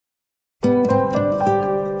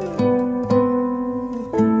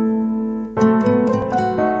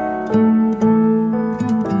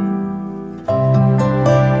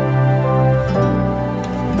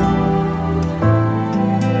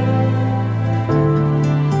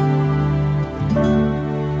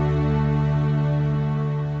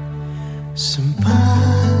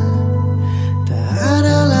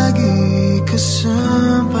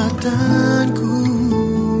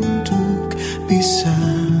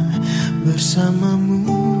bersamamu.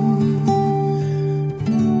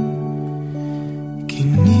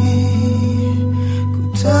 Kini ku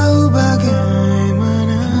tahu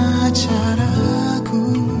bagaimana caraku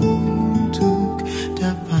untuk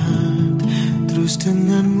dapat terus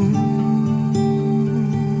denganmu.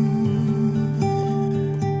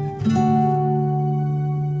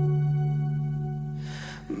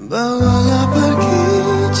 Bawalah pergi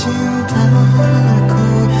cintaku,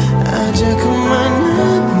 ajak kemana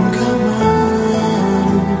pun kau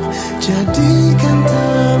mau. Jadikan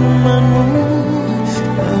temanmu,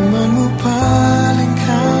 temanmu paling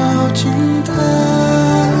kau cinta.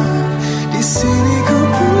 Di sini ku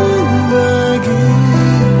pun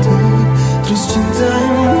begitu, terus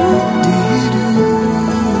cintaimu di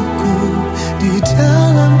hidupku, di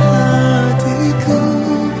dalam hatiku,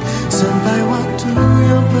 sampai waktu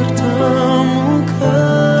yang pertemukan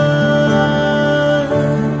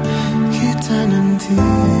kita nanti.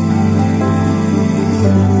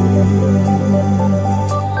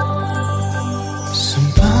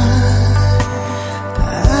 Sumpah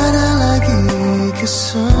tak ada lagi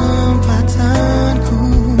kesempatanku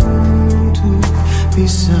untuk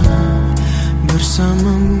bisa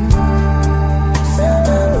bersamamu.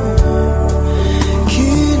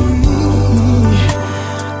 Kini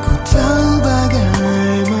ku tahu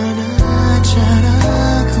bagaimana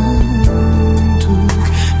caraku untuk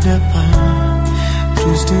dapat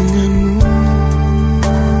terus denganmu.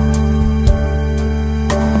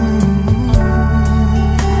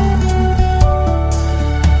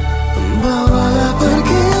 Bawalah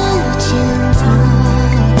pergi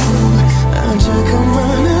cintaku, ajak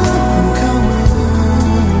kemana pun kau mau.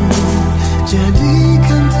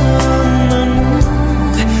 Jadikan temanmu,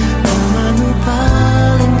 temanmu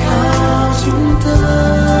paling kau cinta.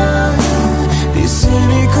 Di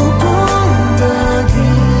sini ku pun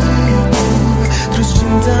begitu, terus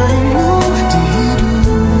cintaimu di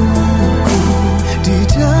hidupku, di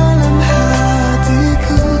dalam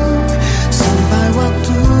hatiku, sampai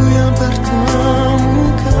waktu yang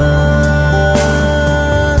pertemukan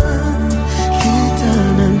kita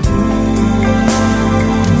nanti.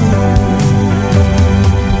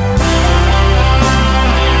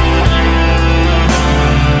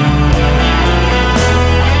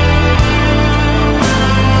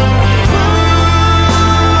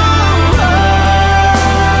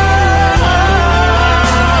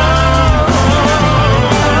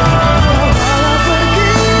 Bawalah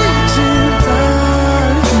pergi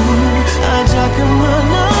cintaku, ajak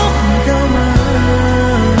kemana pun kau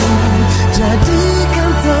mau.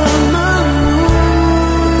 Jadikan temanmu,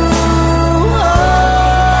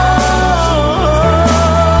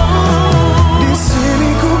 di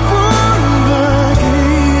sini ku pun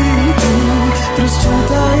begitu, terus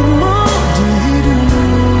cintaimu di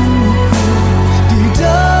hidupku, di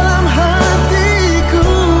dalam hatiku.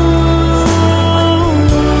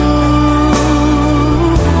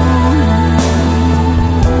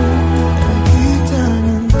 Kita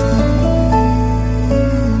nanti.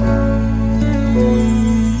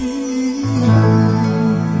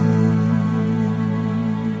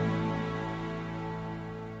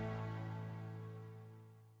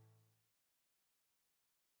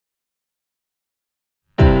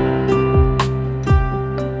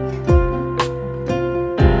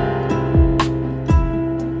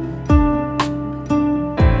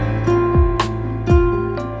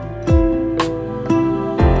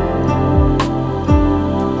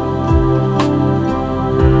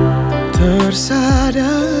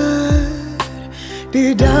 Tersadar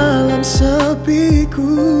di dalam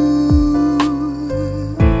sepiku,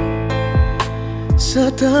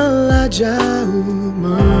 setelah jauh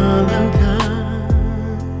melangkah,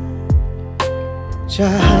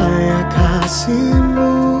 cahaya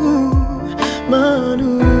kasihmu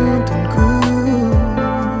menuntunku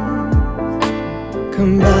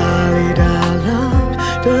kembali dalam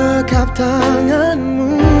dekap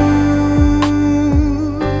tanganmu.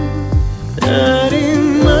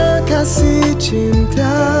 Terima kasih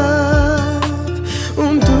cinta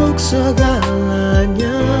untuk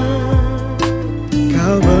segalanya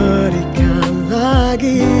kau berikan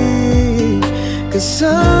lagi.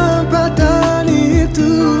 Kesempatan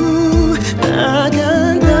itu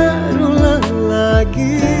takkan terulang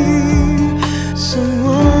lagi.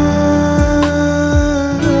 Semua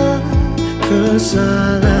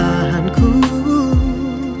kesalahanku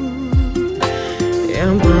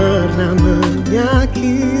yang pernah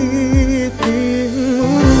menyakitimu.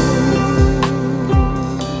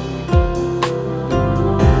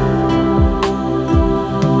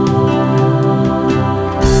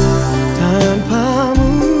 Tanpamu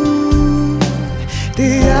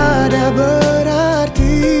tiada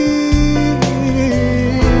berarti.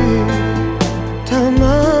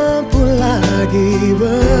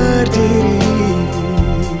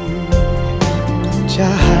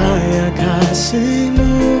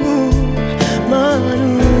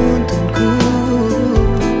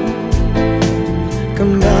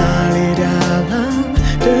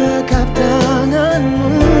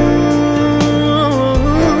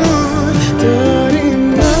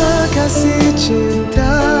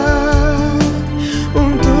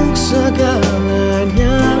 untuk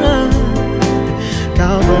segalanya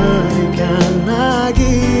kau berikan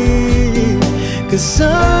lagi.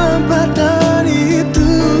 Kesempatan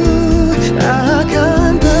itu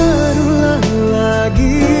akan berulang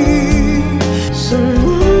lagi.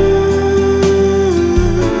 Semua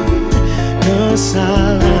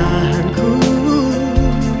kesalahanku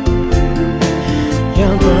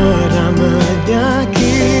yang pernah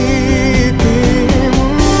menyakitimu.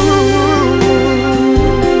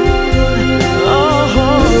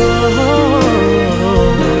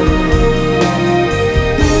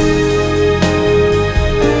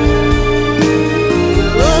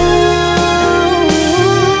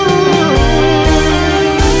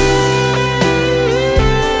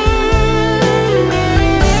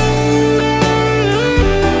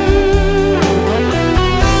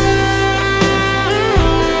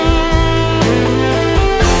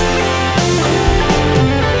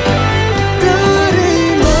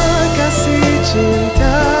 Terima kasih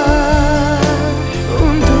cinta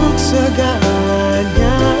untuk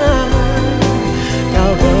segalanya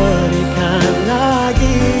kau berikan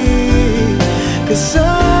lagi.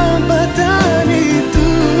 Kesempatan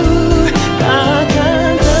itu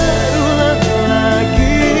takkan terulang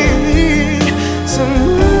lagi.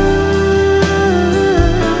 Semua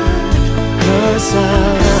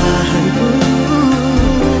kesalahanku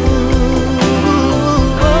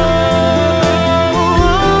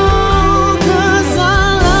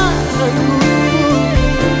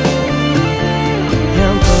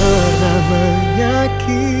yang pernah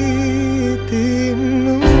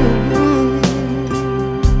menyakitimu.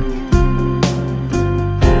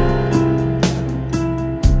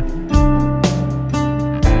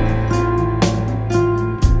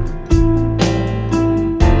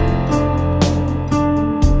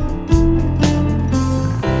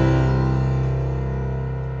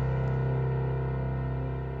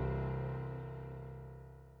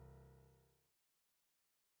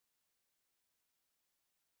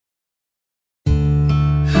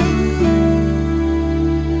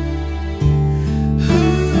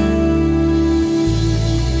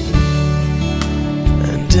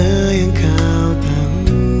 Ada yang kau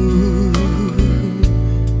tahu,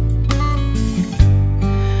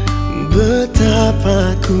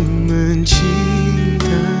 betapa ku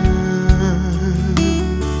mencinta,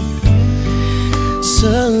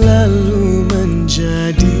 selalu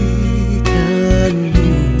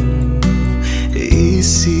menjadikanmu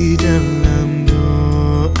isi dalam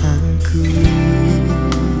doaku.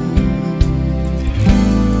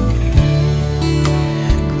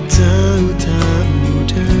 Ku tahu tak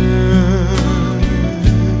mudah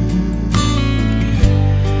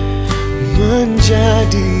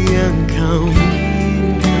menjadi yang kau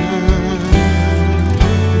inginkan.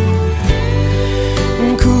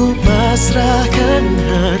 Ku pasrahkan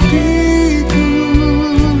hatiku,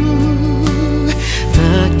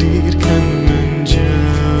 takdirkan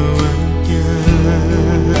menjawabnya.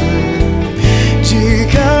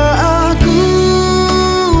 Jika aku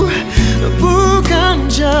bukan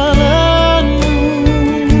jalanmu,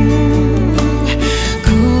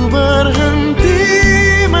 ku berhenti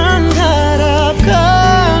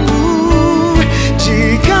mengharapkanmu.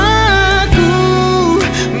 Jika aku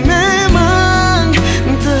memang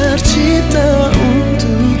tercipta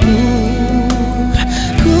untukmu,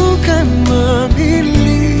 ku kan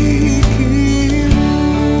memilikimu.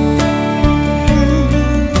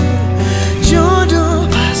 Jodoh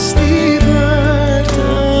pasti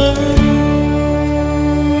bertemu.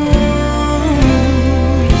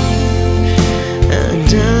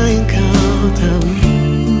 Ada yang kau tahu,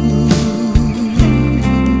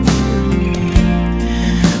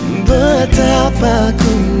 betapa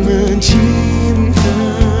ku mencinta.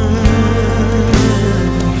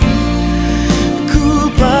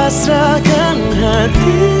 Ku pasrahkan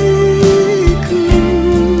hatiku,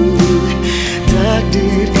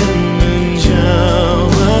 takdirkan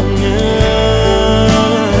menjawabnya.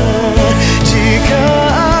 Jika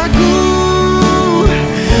aku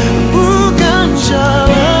bukan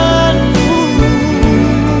jalanmu,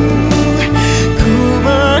 ku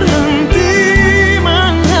berhenti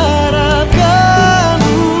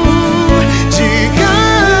mengharapkanmu. Jika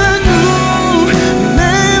aku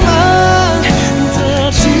memang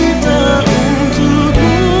tercipta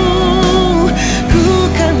untukmu,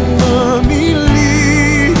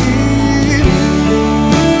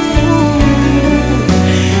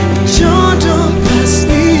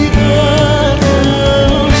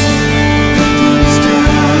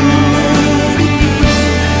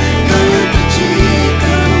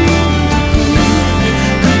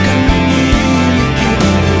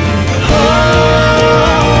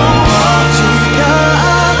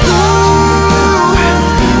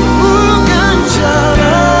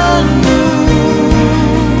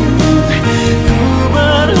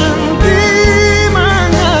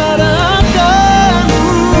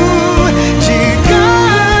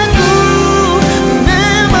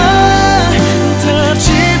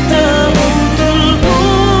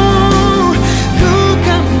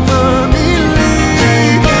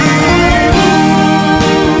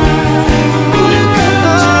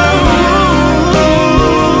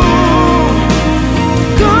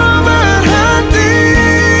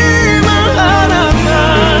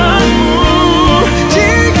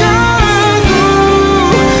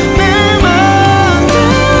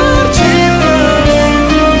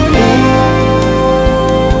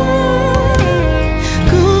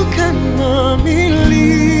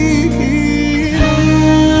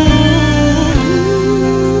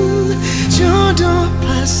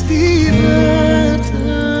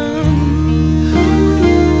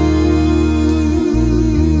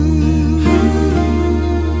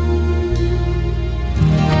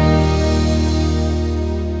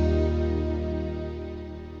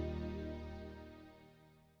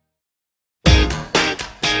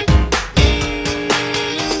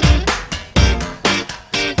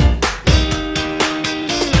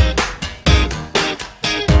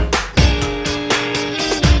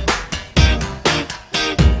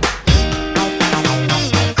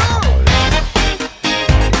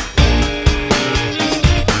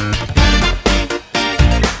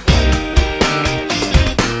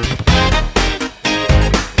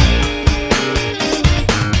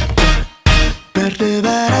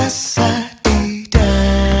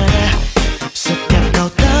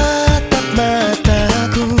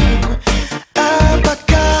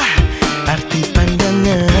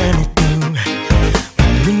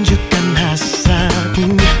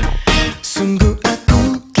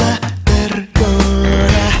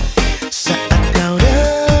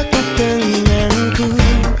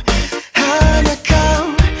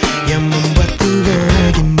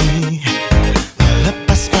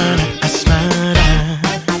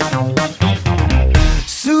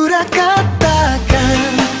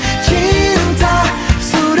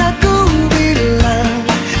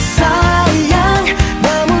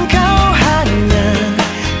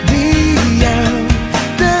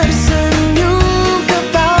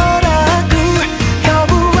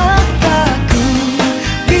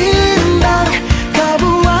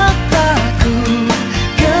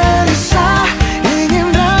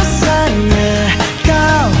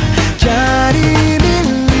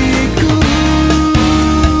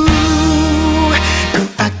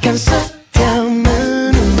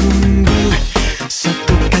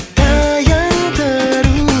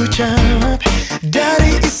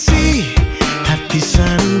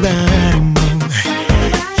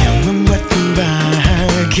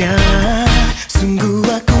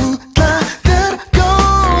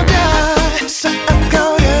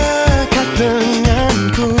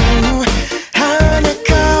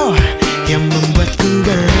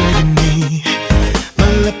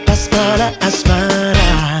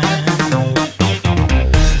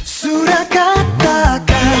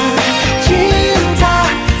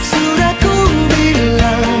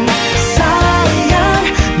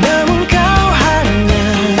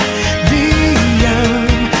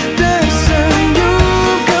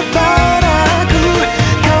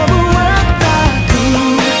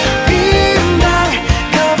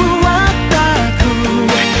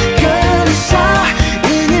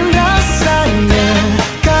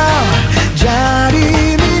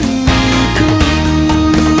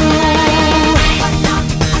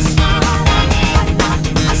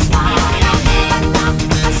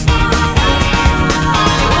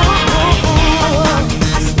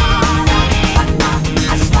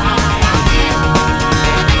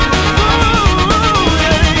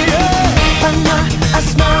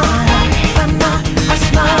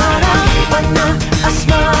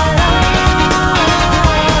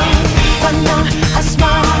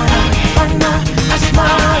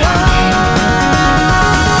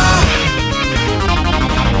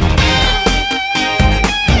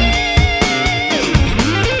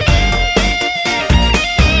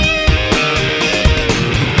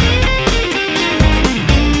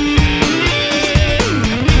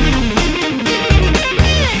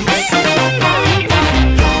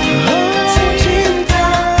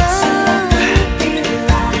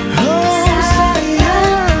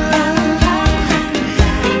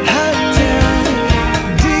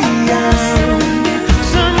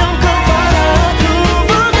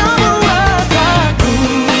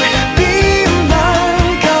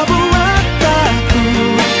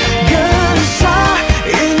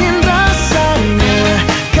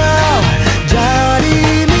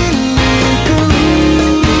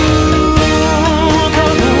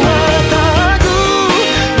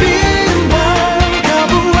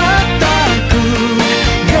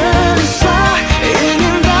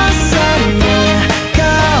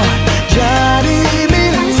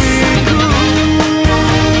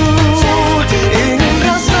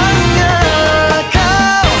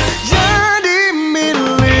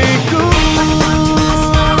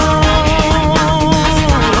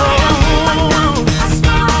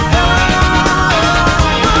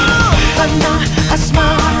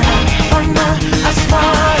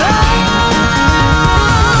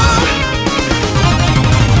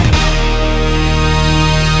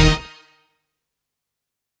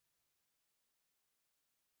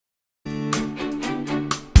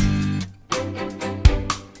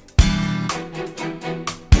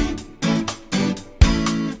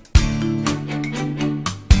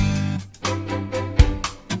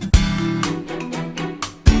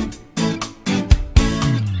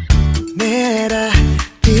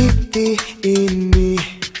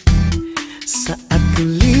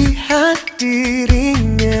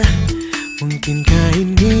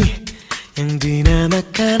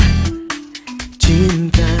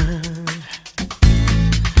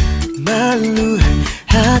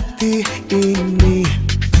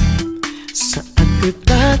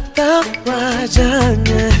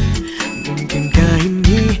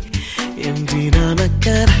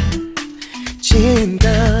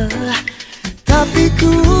 cinta, tapi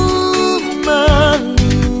ku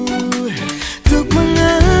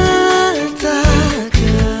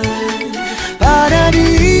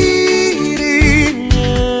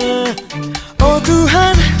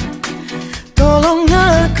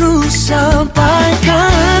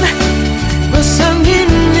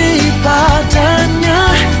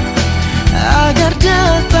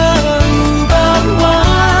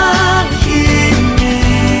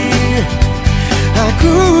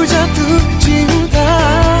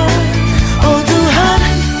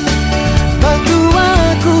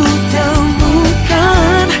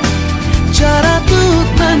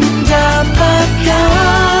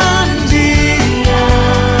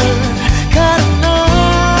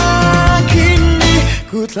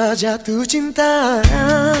telah jatuh cinta.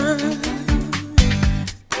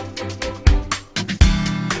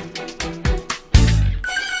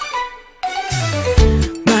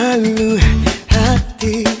 Malu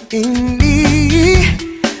hati ini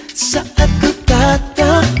saat ku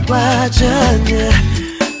tatap wajahnya.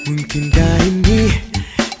 Mungkinkah ini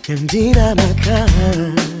yang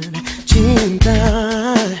dinamakan cinta?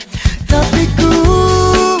 Tapi ku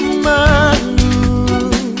malu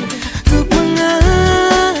untuk mengatakan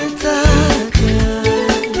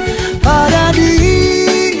pada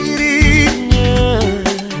dirinya.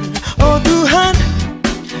 Oh Tuhan,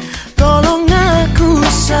 tolong aku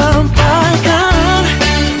sampaikan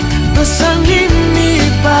pesan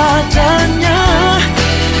ini padanya,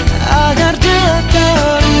 agar dia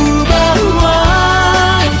tahu bahwa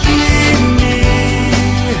kini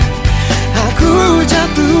aku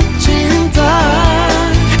jatuh cinta.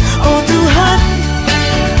 Oh Tuhan,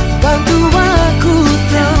 bantu aku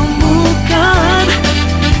temukan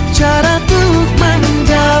cara untuk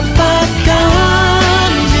mendapatkan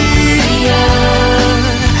dia,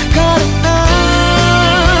 karena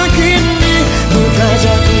kini ku telah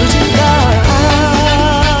jatuh cinta.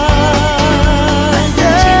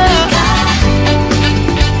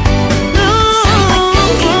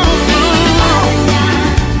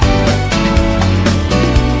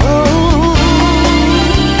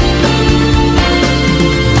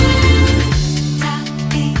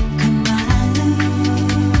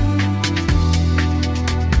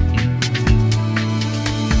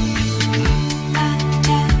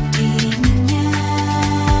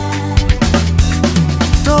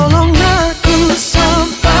 Tolong aku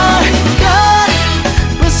sampaikan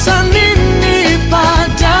pesan ini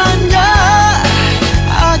padanya,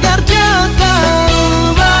 agar dia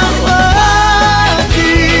tahu bahwa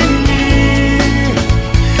kini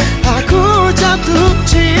aku jatuh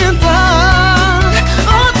cinta.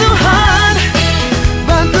 Oh Tuhan,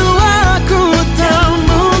 bantu aku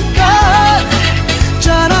temukan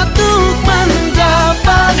cara untuk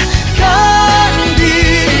mendapatkan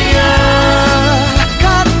dia,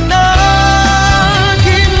 karena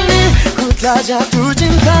kini ku telah jatuh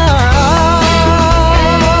cinta.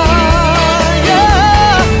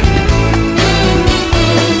 Yeah.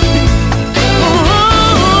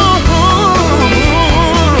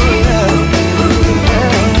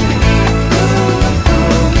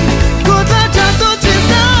 Ku telah jatuh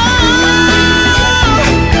cinta.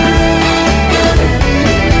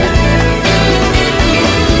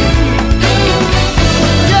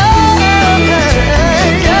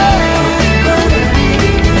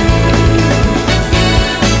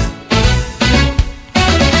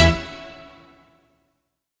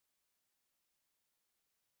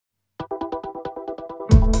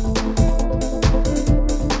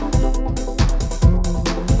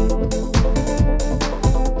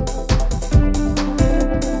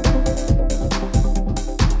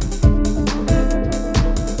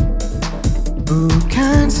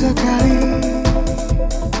 Bukan sekali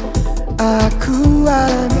aku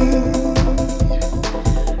alami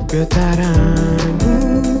getaranmu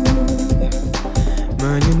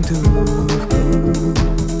menyentuhku,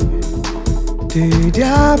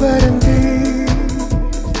 tidak berhenti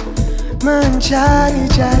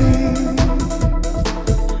mencari-cari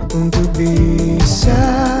untuk bisa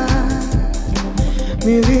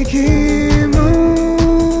milikimu,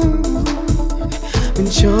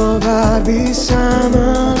 mencoba bisa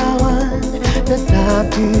melawan,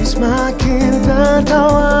 tetapi semakin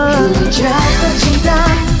tertawan. Ku jatuh cinta,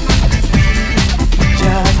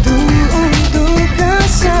 jatuh untuk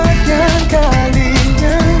kesekian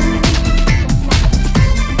kalinya,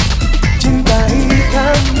 cintai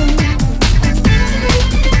kamu,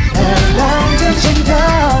 terlanjur cinta,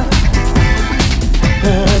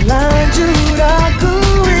 terlanjur aku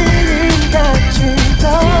inginkan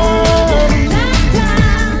cinta.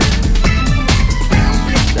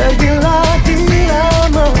 Tergila-gila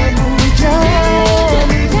memuja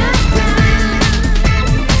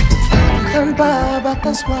tanpa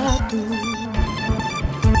batas waktu.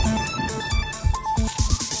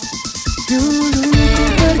 Dulu ku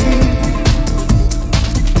pergi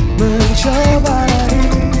mencoba lari,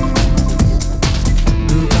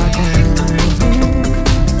 lupakanmu,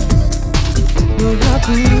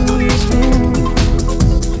 menghapusmu,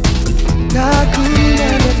 tak ku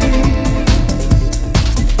mengerti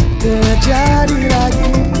terjadi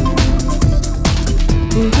lagi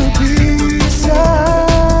untuk bisa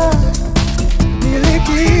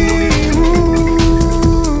milikimu,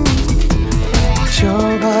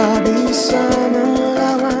 coba bisa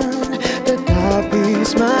melawan, tetapi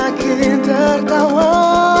semakin tertawan.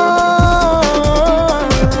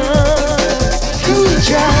 Ku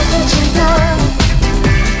jatuh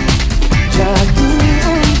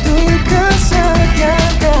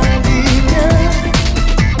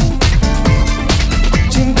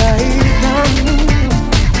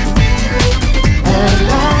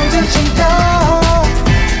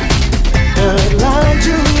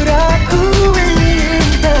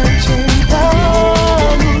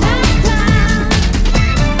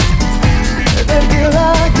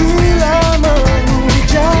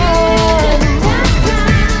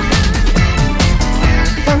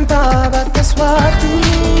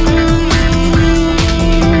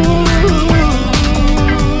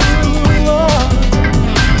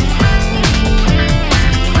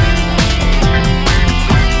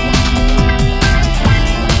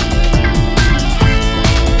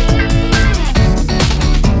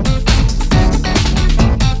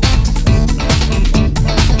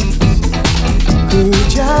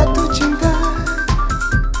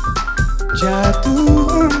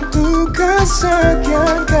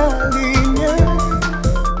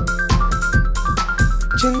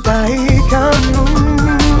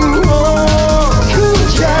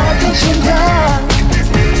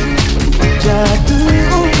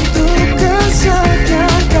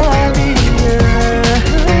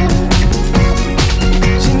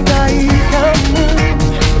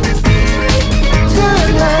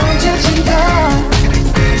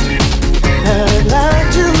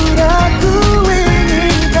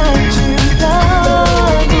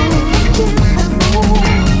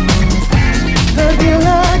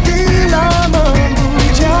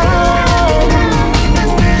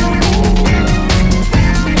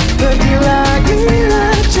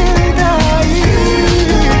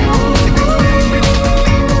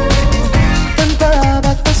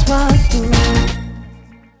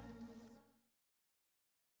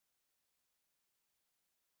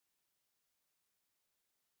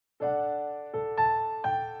Aku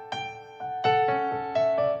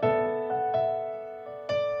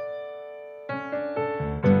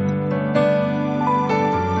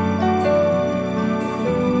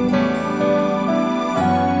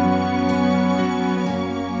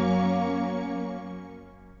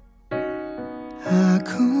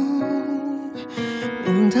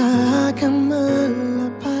entah akan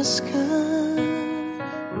melepaskan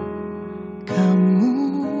kamu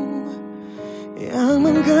yang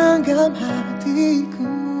menggenggam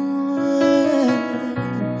hatiku.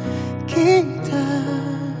 Kita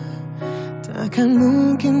takkan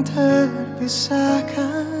mungkin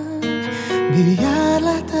terpisahkan.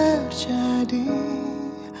 Biarlah terjadi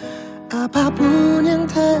apapun yang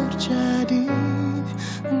terjadi.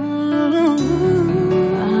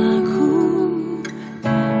 Aku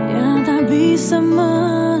yang tak bisa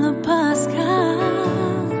melepaskan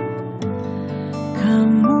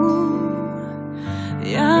kamu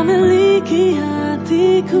yang miliki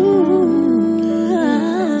hatiku.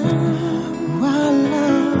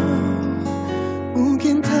 Walau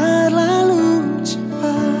mungkin terlalu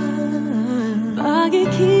cepat bagi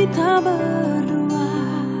kita berdua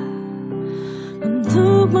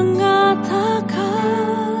untuk mengatakan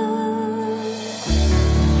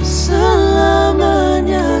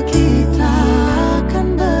selamanya kita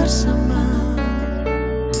akan bersama,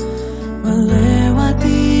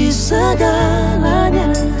 melewati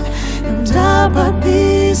segalanya yang dapat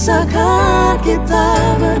pisahkan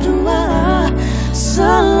kita berdua.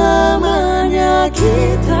 Selamanya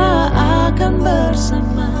kita akan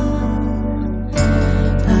bersama,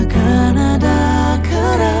 takkan ada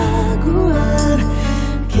keraguan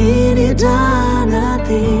kini dan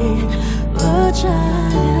nanti.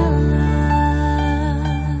 Percayalah.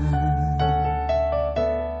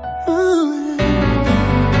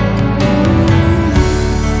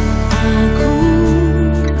 Aku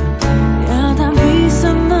yang tak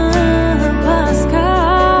bisa melepaskan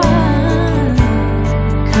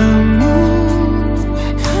Kamu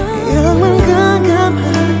yang menggenggam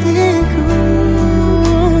hatiku.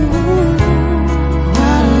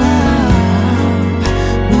 Walau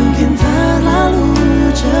mungkin terlalu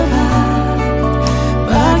cepat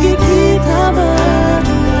bagi kita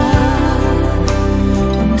berdua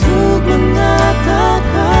untuk mengatakan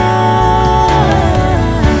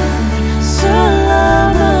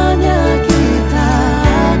selamanya kita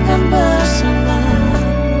akan bersama,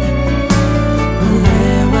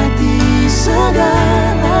 melewati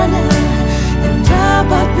segalanya yang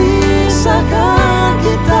dapat pisahkan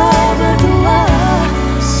kita berdua.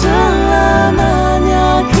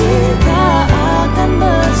 Selamanya kita akan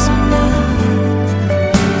bersama,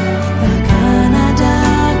 takkan ada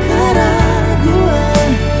keraguan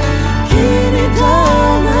kini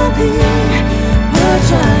dan nanti.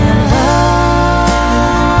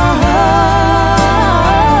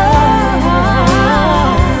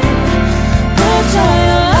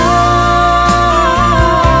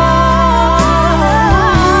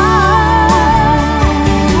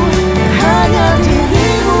 Hanya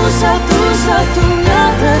dirimu satu-satunya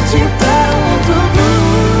tercipta untukku.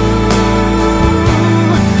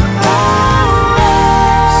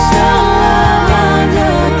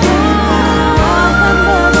 Selamanya kita akan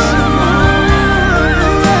bersama,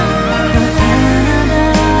 takkan ada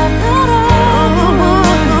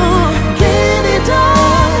keraguan kini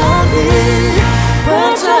dan nanti.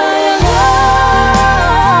 Percayalah.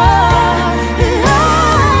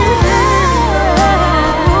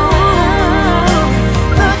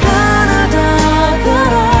 Takkan ada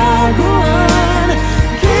keraguan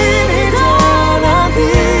kini dan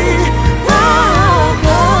nanti.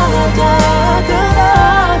 Takkan ada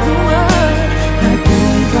keraguan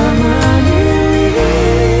kita memilih.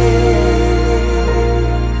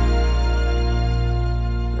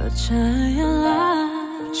 Percayalah.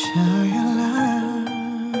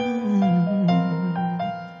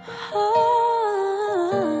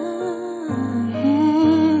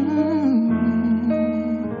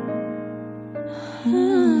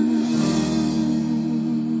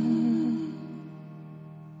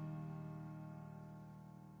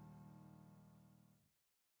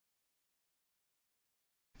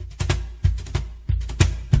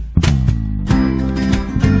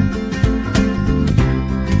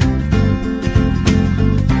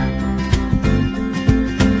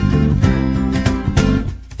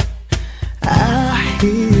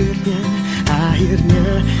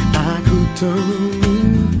 Akhirnya aku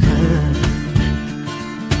temukan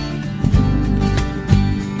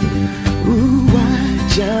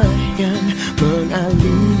wajah yang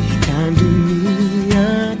mengalihkan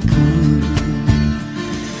duniaku.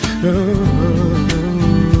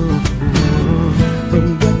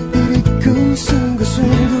 Membuat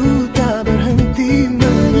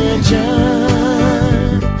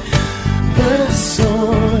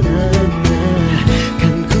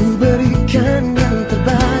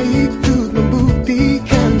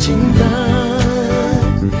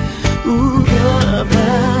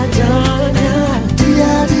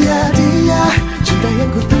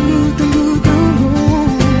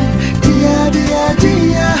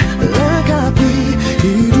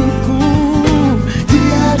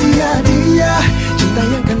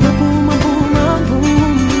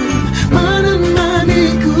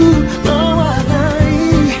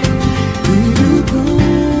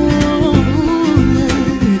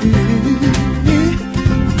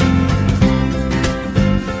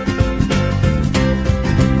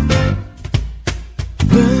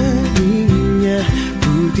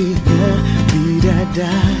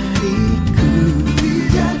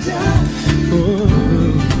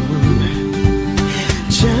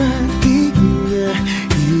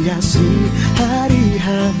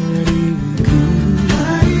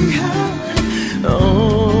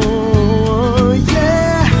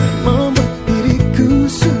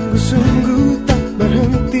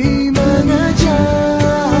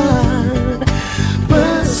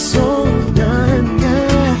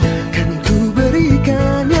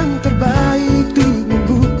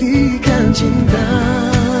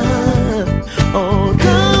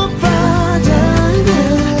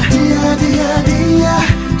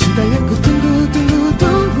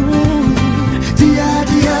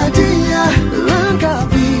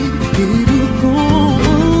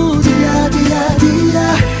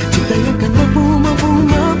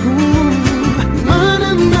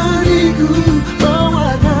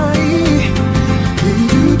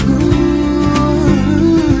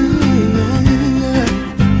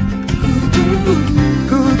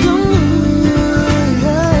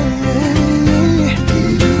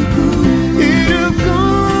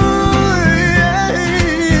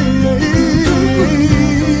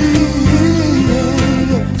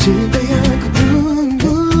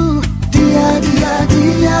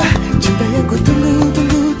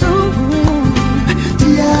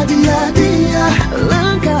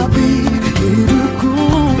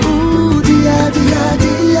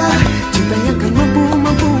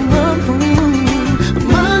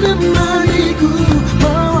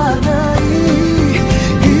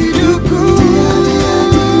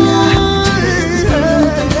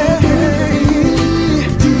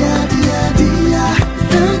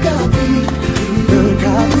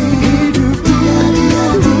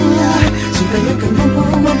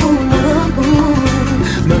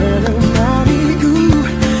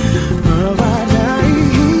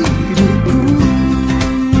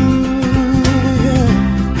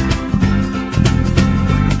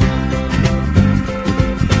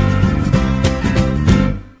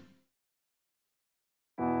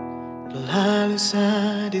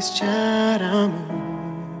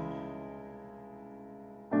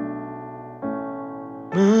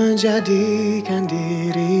menjadikan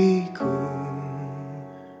diriku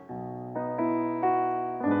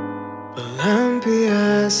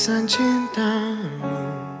pelampiasan cintamu,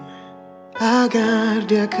 agar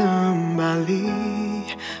dia kembali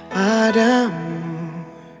padamu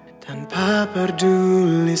tanpa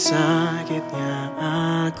peduli sakitnya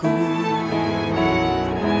aku.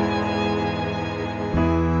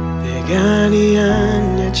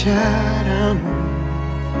 Teganiannya caramu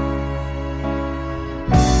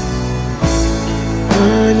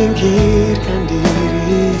menyingkirkan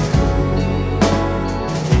diriku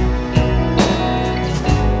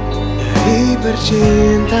dari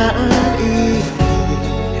percintaan ini,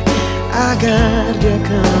 agar dia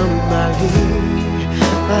kembali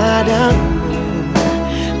padamu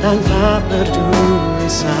tanpa peduli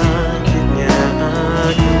sakitnya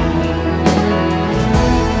aku.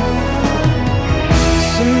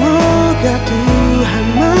 Semoga Tuhan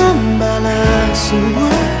membalas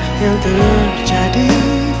semua yang terjadi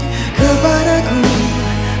kepadaku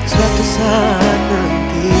suatu saat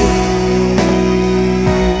nanti,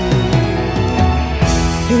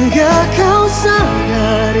 hingga kau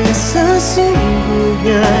sadari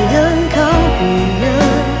sesungguhnya yang kau punya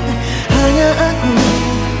hanya aku,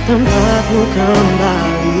 tempatmu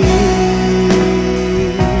kembali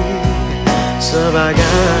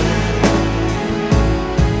sebagai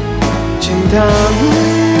cintamu.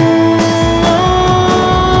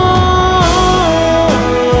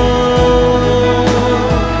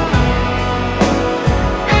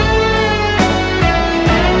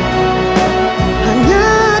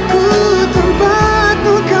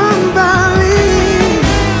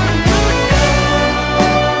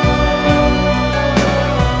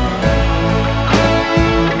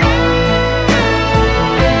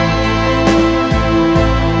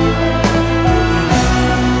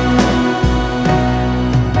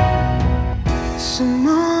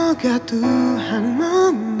 Tuhan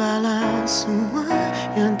membalas semua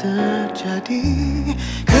yang terjadi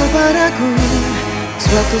kepadaku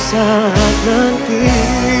suatu saat nanti,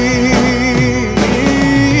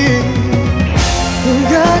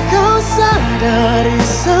 hingga kau sadari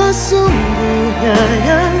sesungguhnya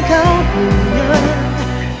yang kau punya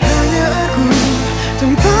hanya aku,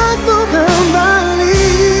 tempatmu kembali.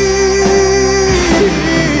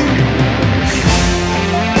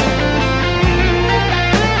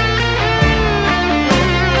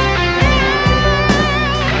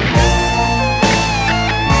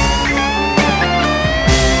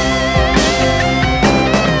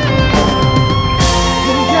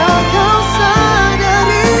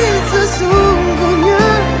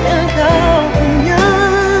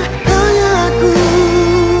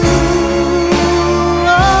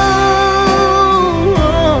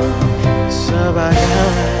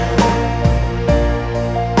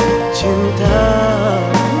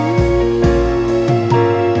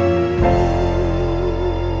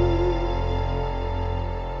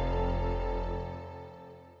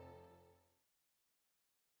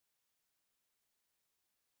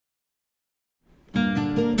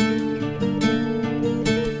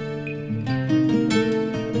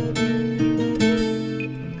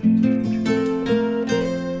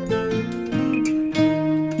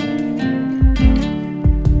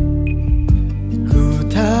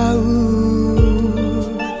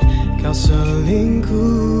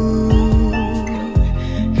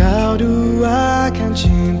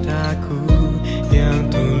 Cintaku yang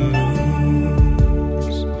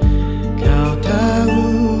tulus, kau tahu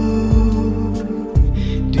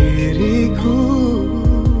diriku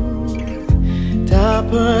tak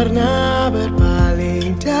pernah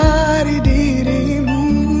berpaling dari dirimu.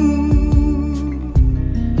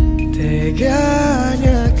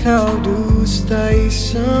 Teganya kau dustai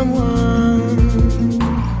semua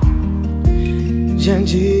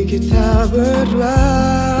janji kita berdua.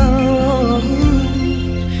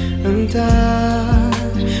 Entah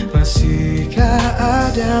masihkah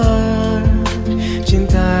ada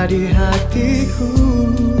cinta di hatiku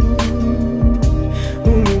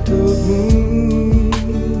untukmu.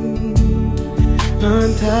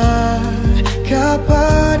 Entah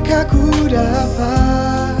kapankah ku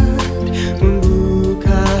dapat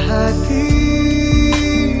membuka hati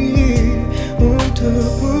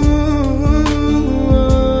untukmu.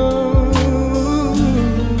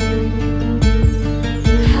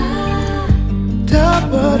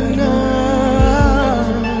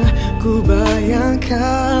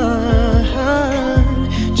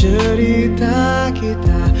 Cerita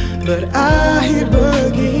kita berakhir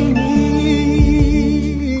begini,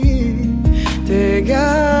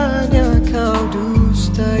 teganya kau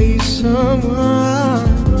dustai semua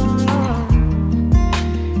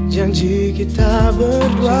janji kita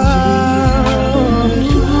berdua.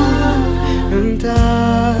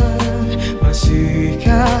 Entah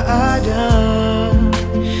masihkah ada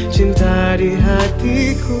cinta di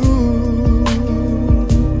hatiku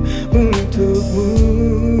untukmu.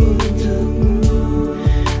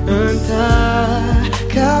 Entah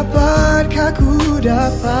kapankah ku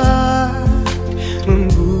dapat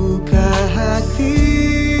membuka hati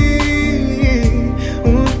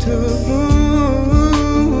untukmu.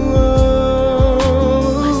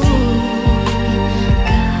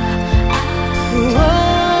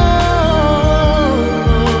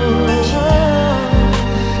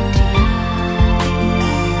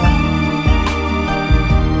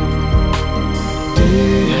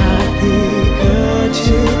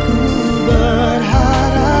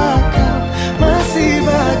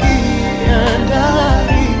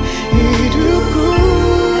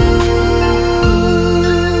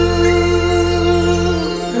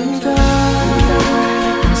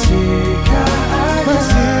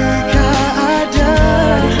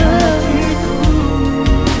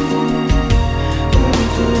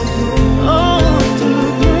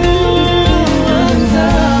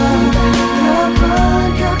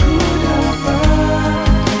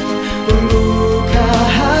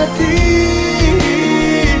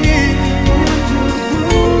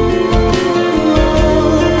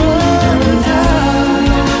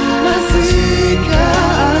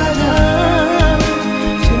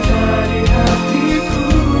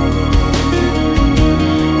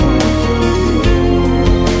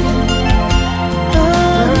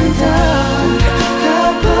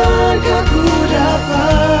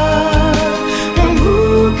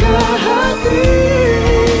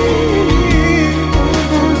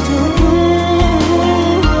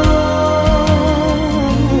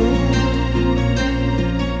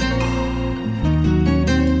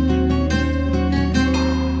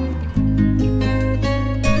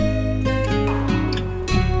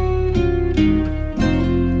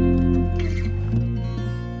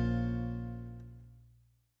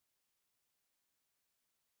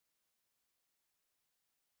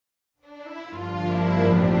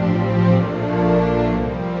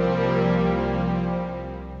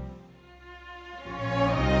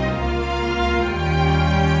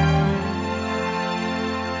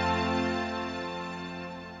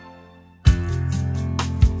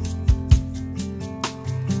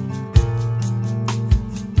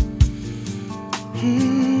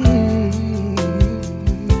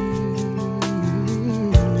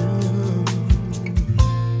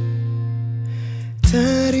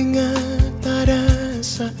 Teringat pada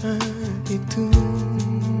saat itu,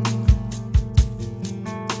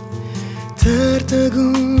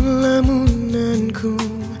 tertegun lamunanku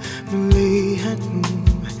melihatmu,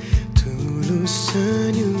 tulus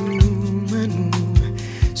senyumanmu,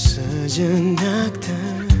 sejenak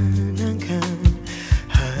tenangkan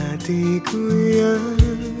hatiku yang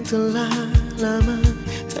telah lama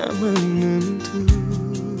tak menentu.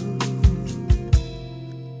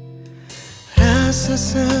 Rasa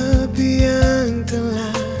sepi yang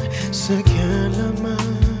telah sekian lama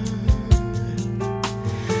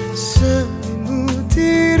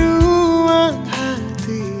selimuti ruang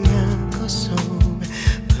hati yang kosong,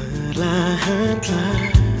 perlahan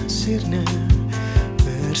telah sirna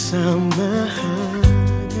bersama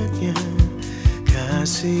hangatnya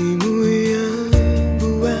kasihmu yang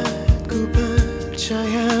buatku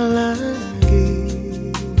percaya lagi.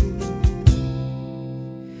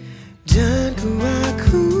 Dan ku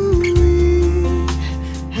akui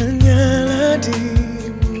hanyalah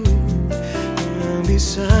dirimu yang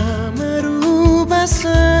bisa merubah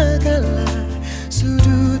segala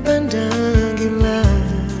sudut pandang gila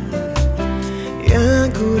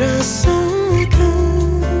yang ku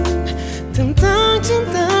rasakan tentang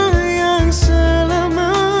cinta yang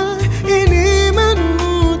selama ini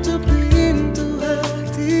menutup pintu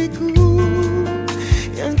hatiku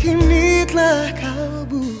yang kini telah kau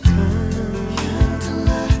buka.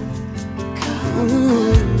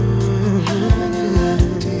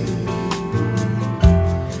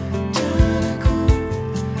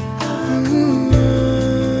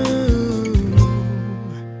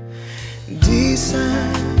 Di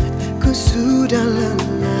saat ku sudah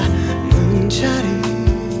lelah mencari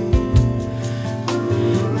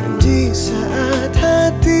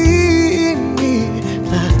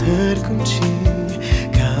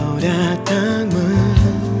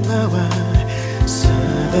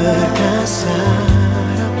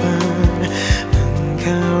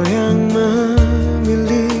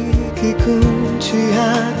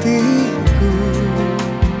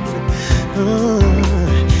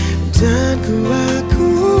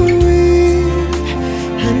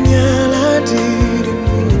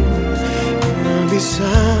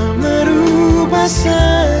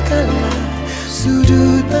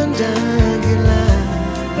pandang gila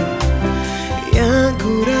yang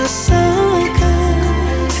ku rasakan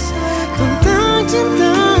tentang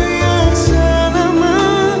cinta yang selama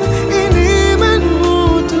ini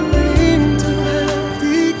menutup pintu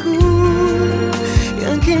hatiku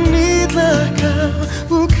yang kini telah kau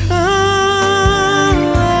buka.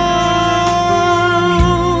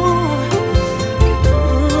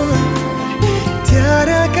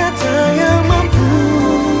 Tiada kata yang mampu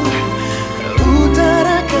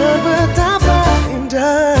utarakan betapa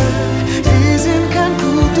indah. Izinkan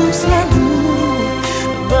ku untuk selalu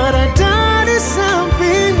berada di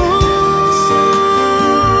sampingmu.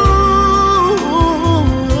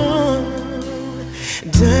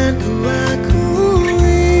 Dan ku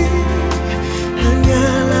akui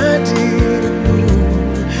hanyalah dirimu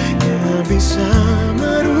yang bisa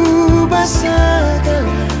merubah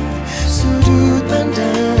segala sudut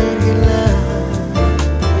pandang gila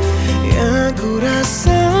yang ku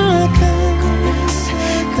rasakan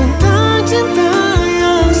tentang cinta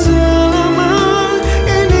yang selama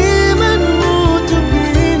ini menutup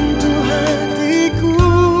pintu hatiku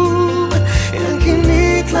yang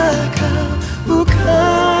kini telah kau buka,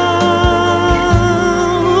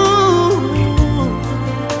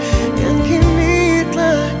 yang kini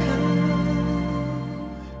telah kau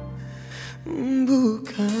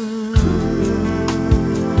buka.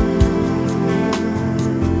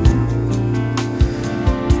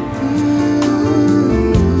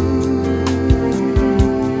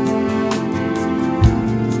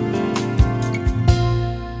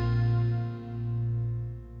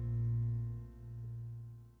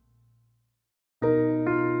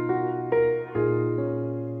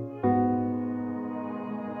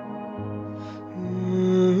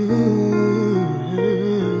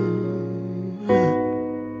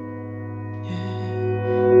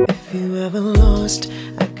 If you ever lost,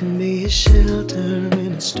 I can be a shelter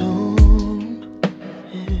in a storm.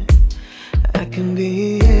 I can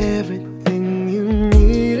be everything you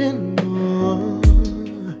need and more.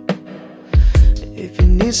 If you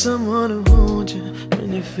need someone to hold you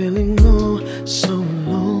when you're feeling oh so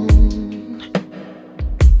alone,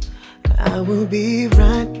 I will be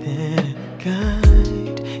right there,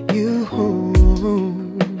 guide you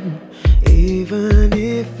home. Even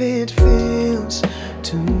if it feels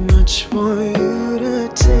too much for you to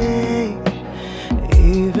take,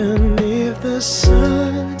 even if the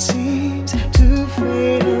sun seems to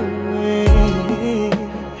fade away,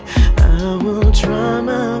 I will try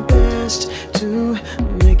my best to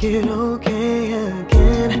make it okay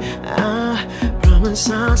again. I promise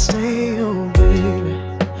I'll stay, oh baby,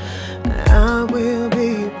 I will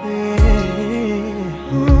be there.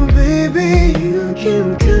 Oh baby, you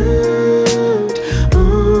can count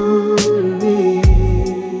on me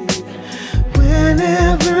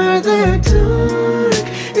whenever the dark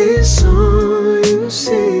is all you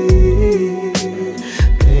see.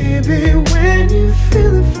 Baby, when you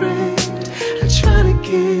feel afraid, I try to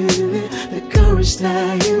give it the courage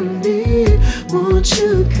that you need. Won't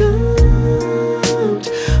you count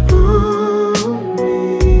on me?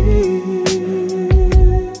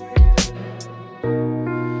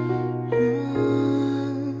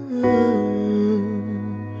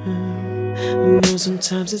 I know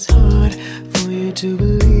sometimes it's hard for you to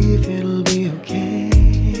believe it'll be okay.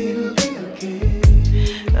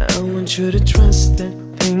 I want you to trust that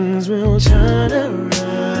things will turn around.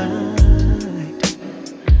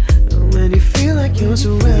 When you feel like you're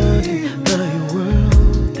surrounded by a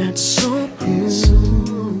world that's so cool,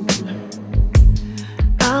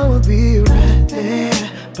 I will be right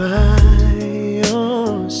there by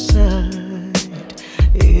your side.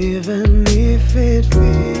 Even if it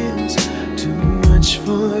feels too much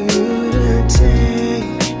for you to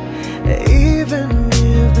take, even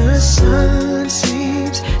if the sun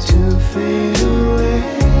seems to fade away,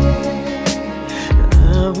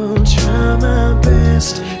 I will try my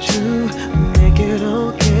best to make it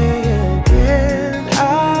okay again.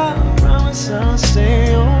 I promise I'll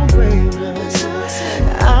stay on, baby,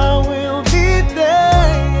 I will be there.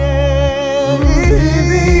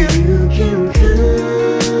 Baby, you can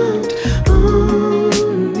count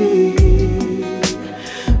on me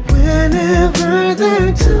whenever the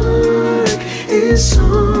dark is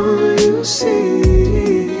all you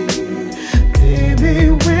see. Baby,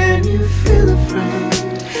 when you feel afraid,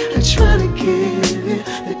 I try to give you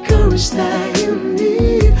the courage that you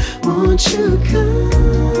need. Won't you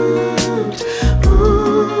count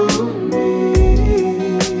on me?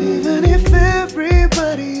 Even if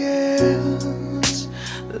everybody else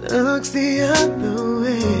looks the other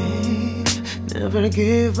way, never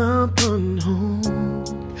give up on hope.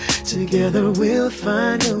 Together we'll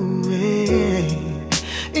find a way.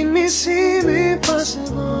 In seem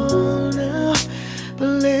impossible now, but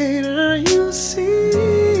later you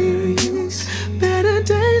see better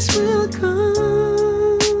days will come.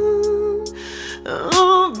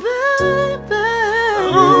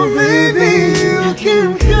 Oh baby, you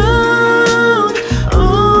can count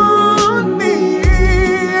on me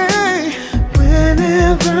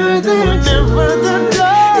whenever the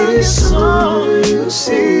dark is all you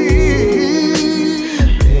see.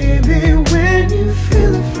 Baby, when you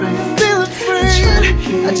feel afraid,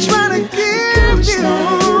 I try to give you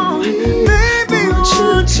all. Baby,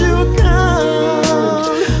 won't you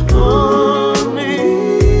count on me?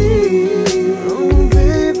 Oh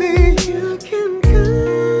baby, you can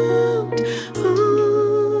count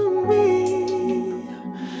on me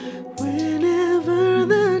whenever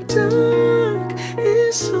the dark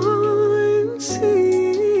is all you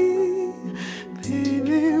see.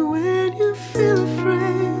 Baby, when you feel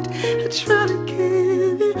afraid, I try to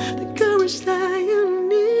give you the courage that you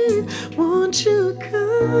need. Won't you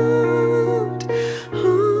count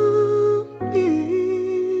on me?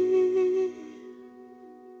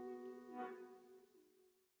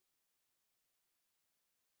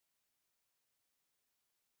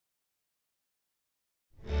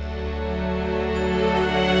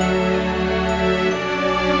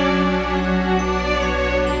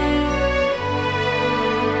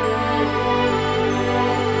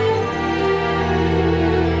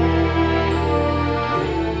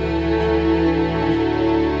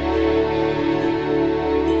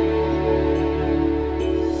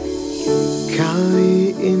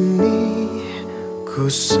 Kali ini ku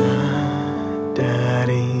sadari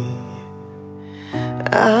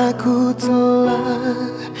aku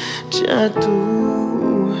telah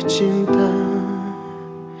jatuh cinta.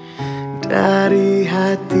 Dari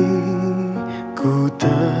hatiku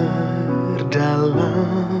terdalam,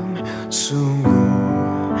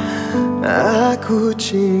 sungguh aku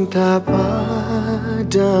cinta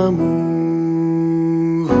padamu.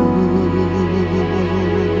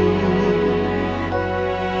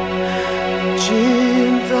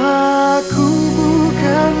 Cintaku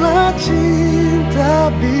bukanlah cinta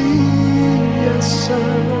biasa.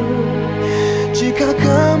 Jika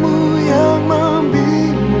kamu yang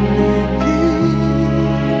memiliki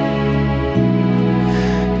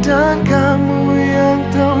dan kamu yang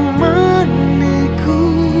temaniku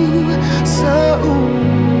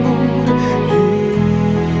seumur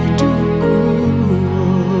hidupku.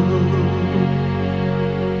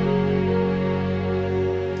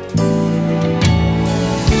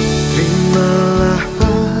 Terimalah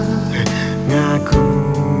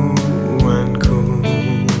pengakuanku,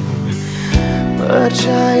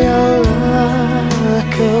 percayalah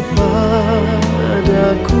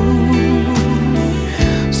kepadaku.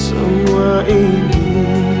 Semua ini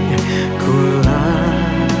ku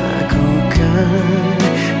lakukan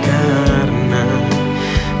karena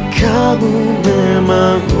kamu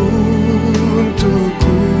memang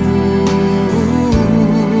untukku.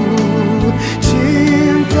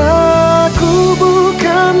 Cintaku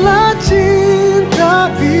bukanlah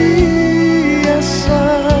cinta biasa.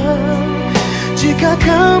 Jika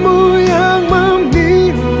kamu yang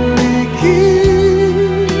memiliki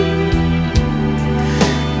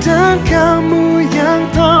dan kamu yang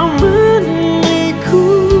temaniku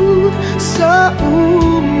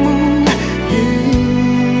seumur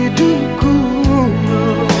hidupku,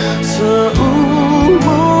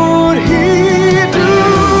 seumur hidupku.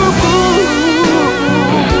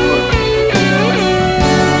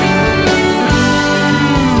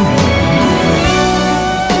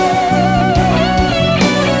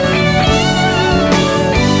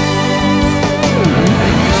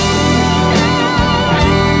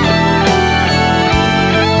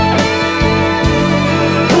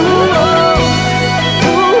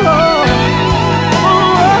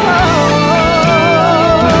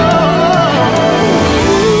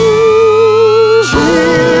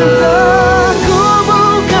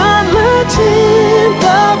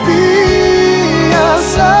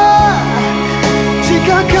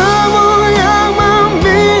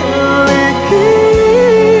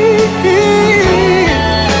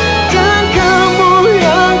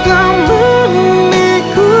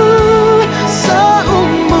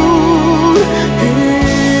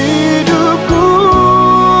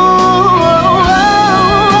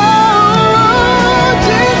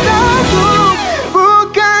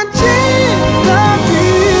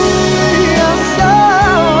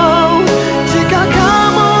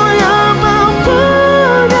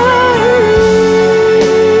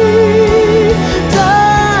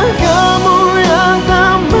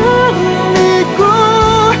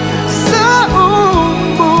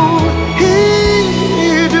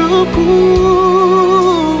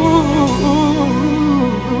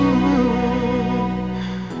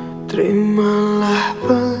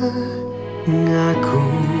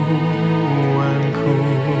 pengakuanku.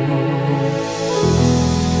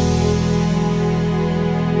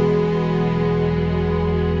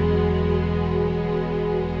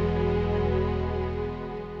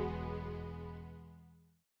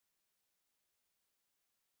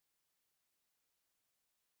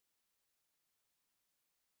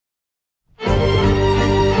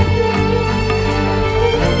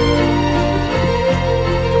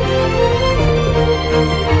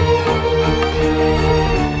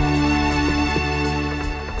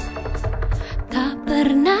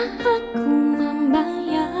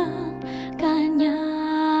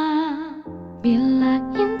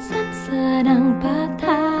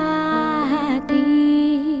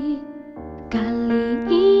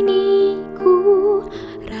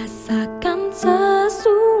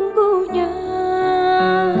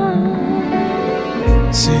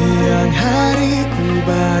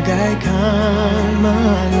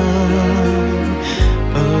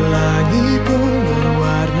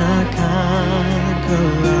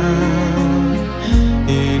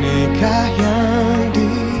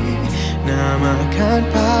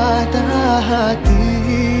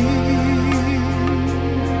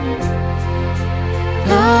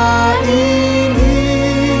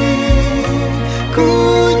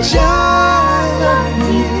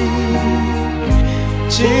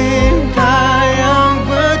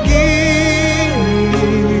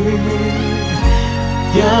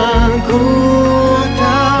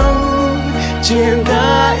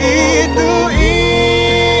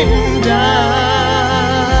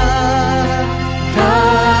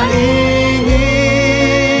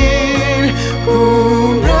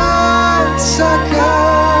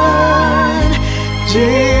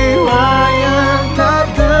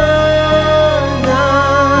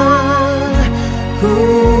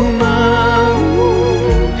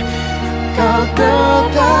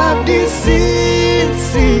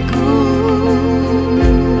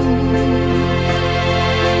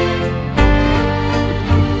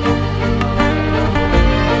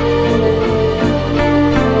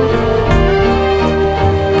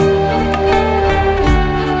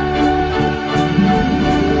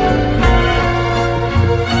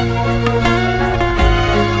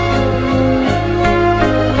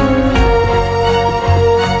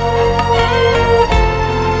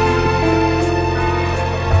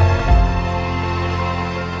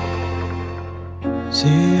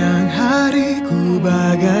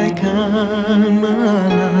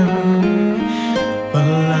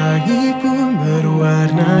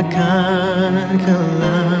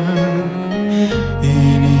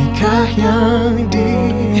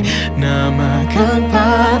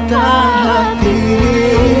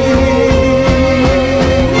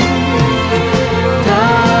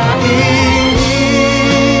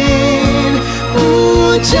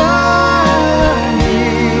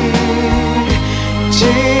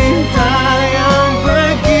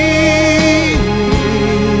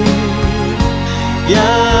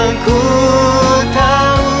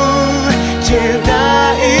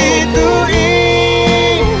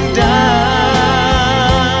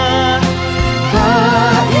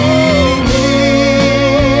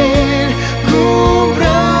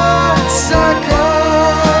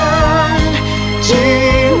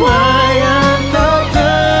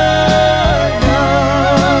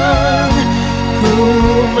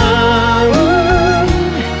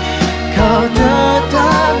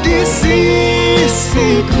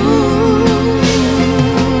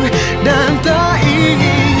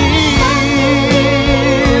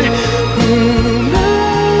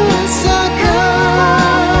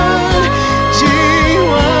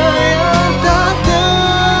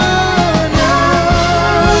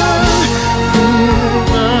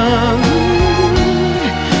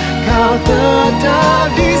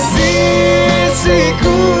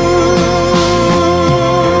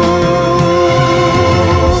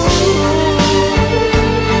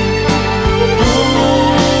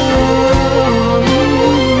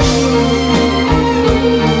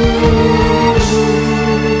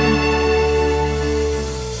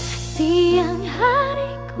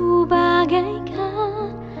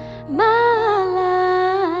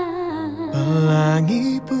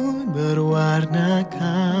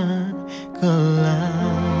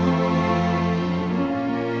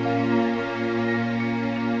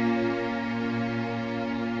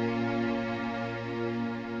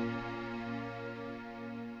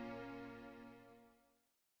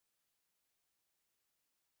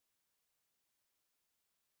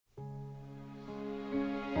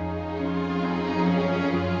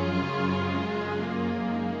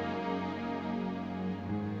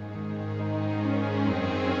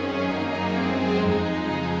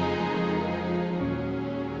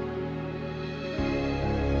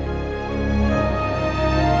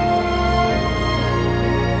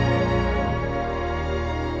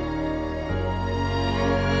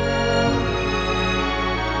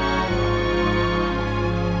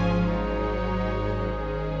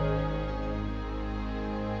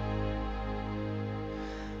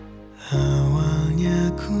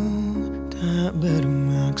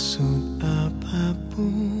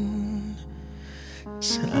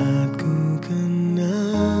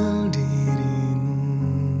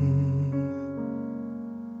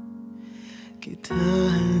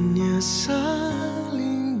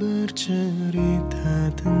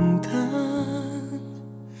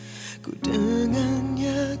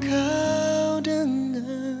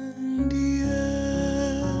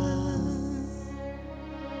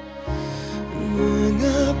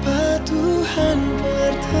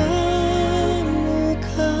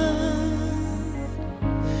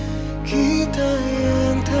 kita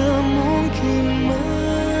yang tak mungkin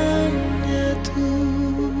menyatu.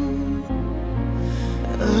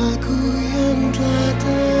 Aku yang telah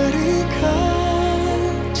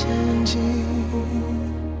terikat janji,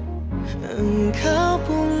 engkau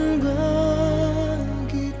pun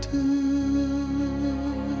begitu.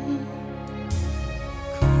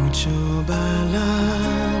 Ku coba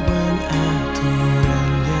lawan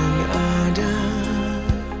aturan yang ada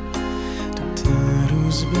untuk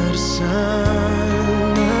terus bersamamu.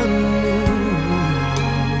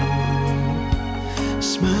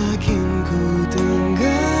 Semakin ku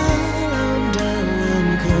tenggelam dalam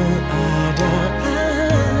keadaan,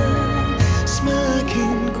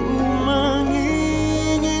 semakin ku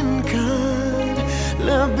menginginkan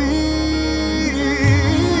lebih.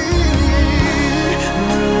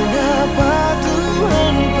 Mengapa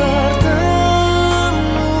Tuhan pertemukan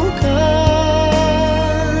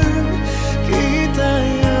kita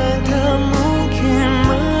yang tak mungkin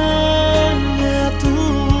menyatu?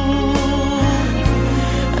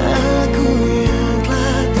 Aku yang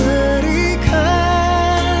telah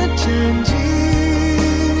terikat janji,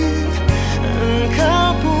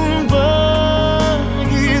 engkau pun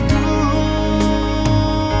begitu.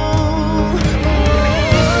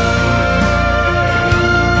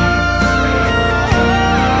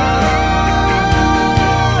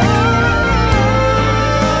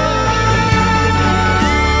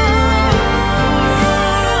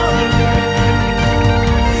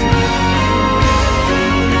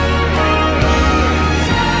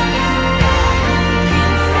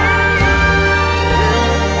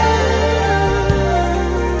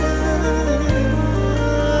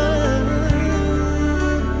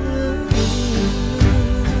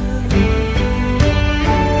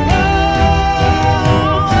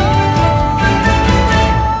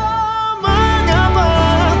 Mengapa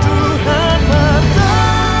Tuhan pertemukan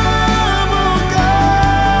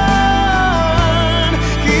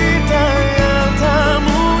kita yang tak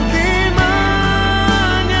mungkin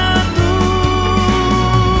menyatu?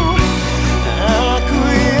 Aku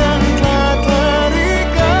yang telah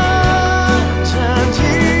terikat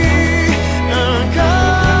janji,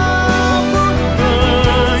 engkau pun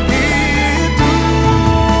begitu.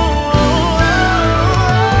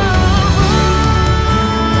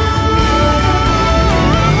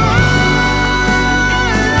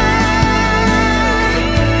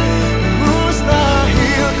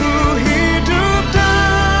 Mustahil ku hidup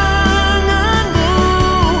denganmu.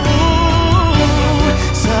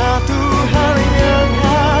 Satu hal yang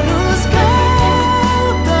harus kau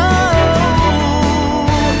tahu,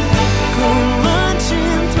 ku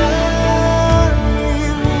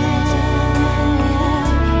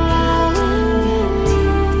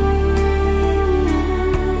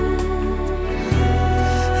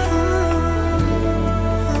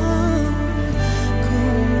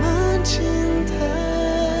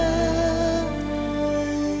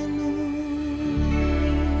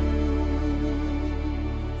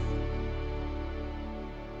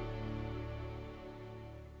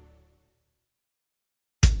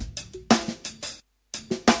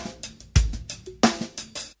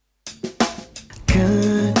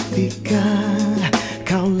ketika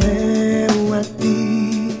kau lewati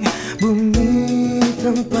bumi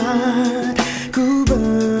tempat ku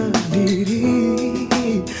berdiri,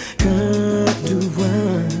 kedua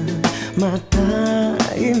mata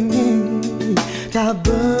ini tak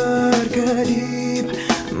berkedip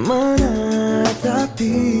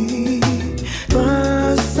menatapi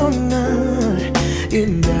pesona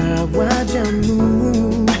indah wajahmu,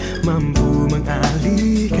 mampu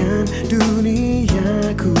mengalihkan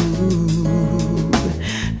duniaku.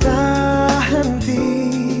 Tak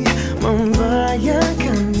henti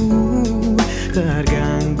membayangkanmu,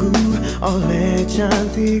 terganggu oleh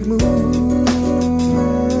cantikmu.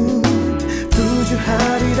 7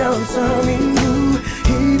 hari dalam seminggu,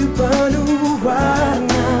 hidup penuh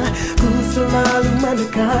warna. Ku selalu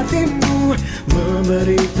mendekatimu,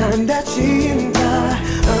 memberi tanda cinta.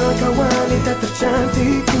 Engkau wanita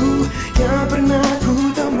tercantikku yang pernah ku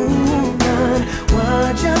temukan.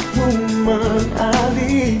 Wajahmu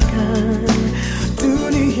mengalihkan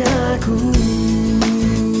duniaku.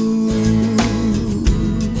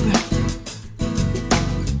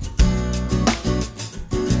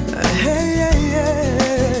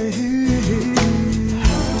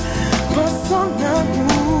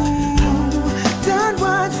 Pesonamu dan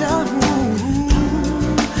wajahmu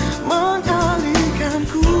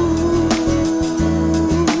mengalihkanku.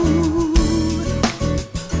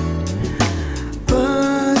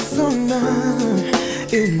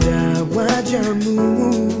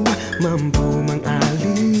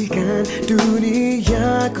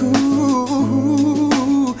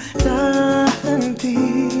 tak henti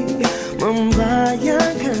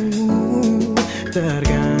membayangkanmu,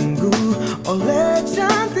 terganggu oleh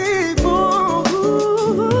cantikmu.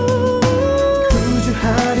 7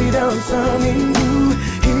 hari dalam seminggu,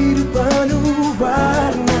 hidup penuh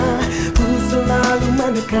warna. Ku selalu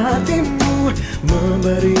mendekatimu,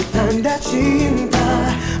 memberi tanda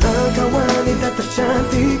cinta. Engkau wanita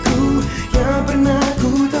tercantikku yang pernah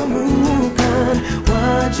ku temukan.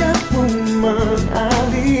 Wajahmu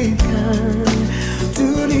mengalihkan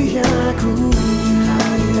duniaku.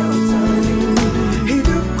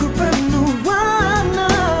 Hidupku penuh warna.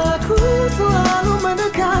 Ku selalu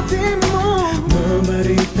mendekatimu,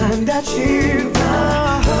 memberi tanda cinta.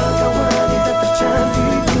 Engkau wanita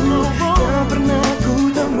tercantikku yang pernah ku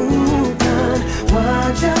temukan.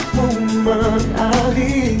 Wajahmu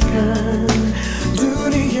mengalihkan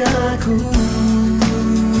duniaku.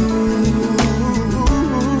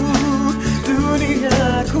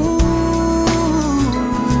 Duniaku,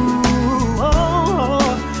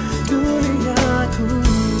 oh, duniaku.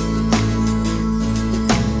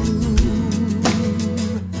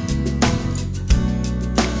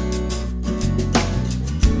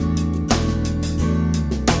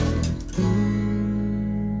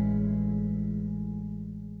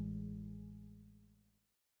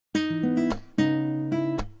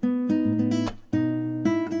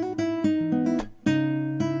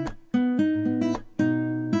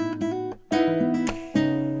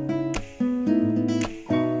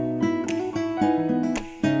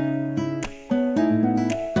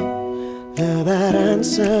 Lebaran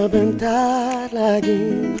sebentar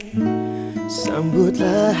lagi,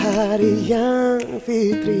 sambutlah hari yang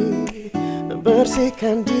fitri.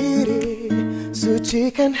 Bersihkan diri,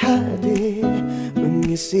 sucikan hati,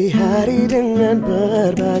 mengisi hari dengan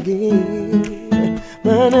berbagi.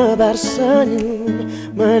 Menebar senyum,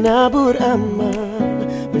 menabur aman,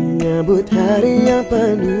 menyambut hari yang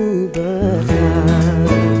penuh berkah.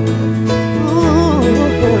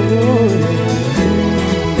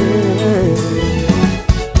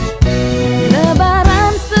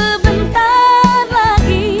 Lebaran sebentar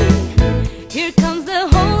lagi. Here comes the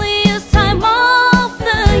holiest time of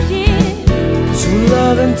the year. To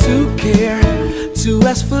love and to care, to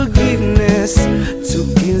ask forgiveness, to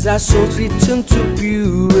cleanse our souls, return to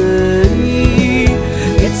purity.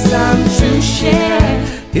 It's time to share,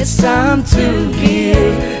 it's time to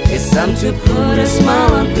give, it's time to put a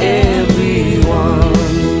smile on everyone.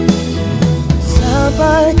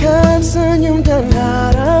 Sampaikan senyum dan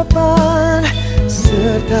harapan,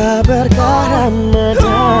 serta berkah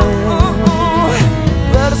Ramadan.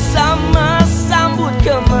 Bersama sambut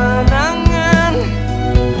kemenangan,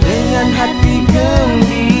 dengan hati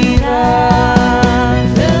gembira.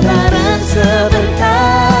 Lebaran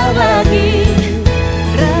sebentar lagi,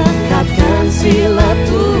 rekatkan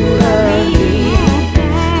silaturahmi.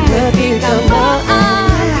 Ketika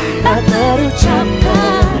maaf tak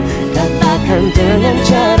terucapkan, katakan dengan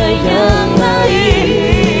cara yang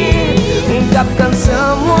lain. Ungkapkan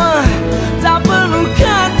semua, tak perlu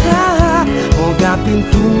kata. Moga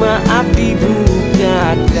pintu maaf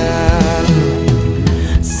dibukakan.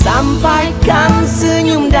 Sampaikan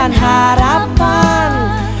senyum dan harapan,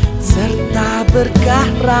 serta berkah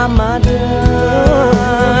Ramadan.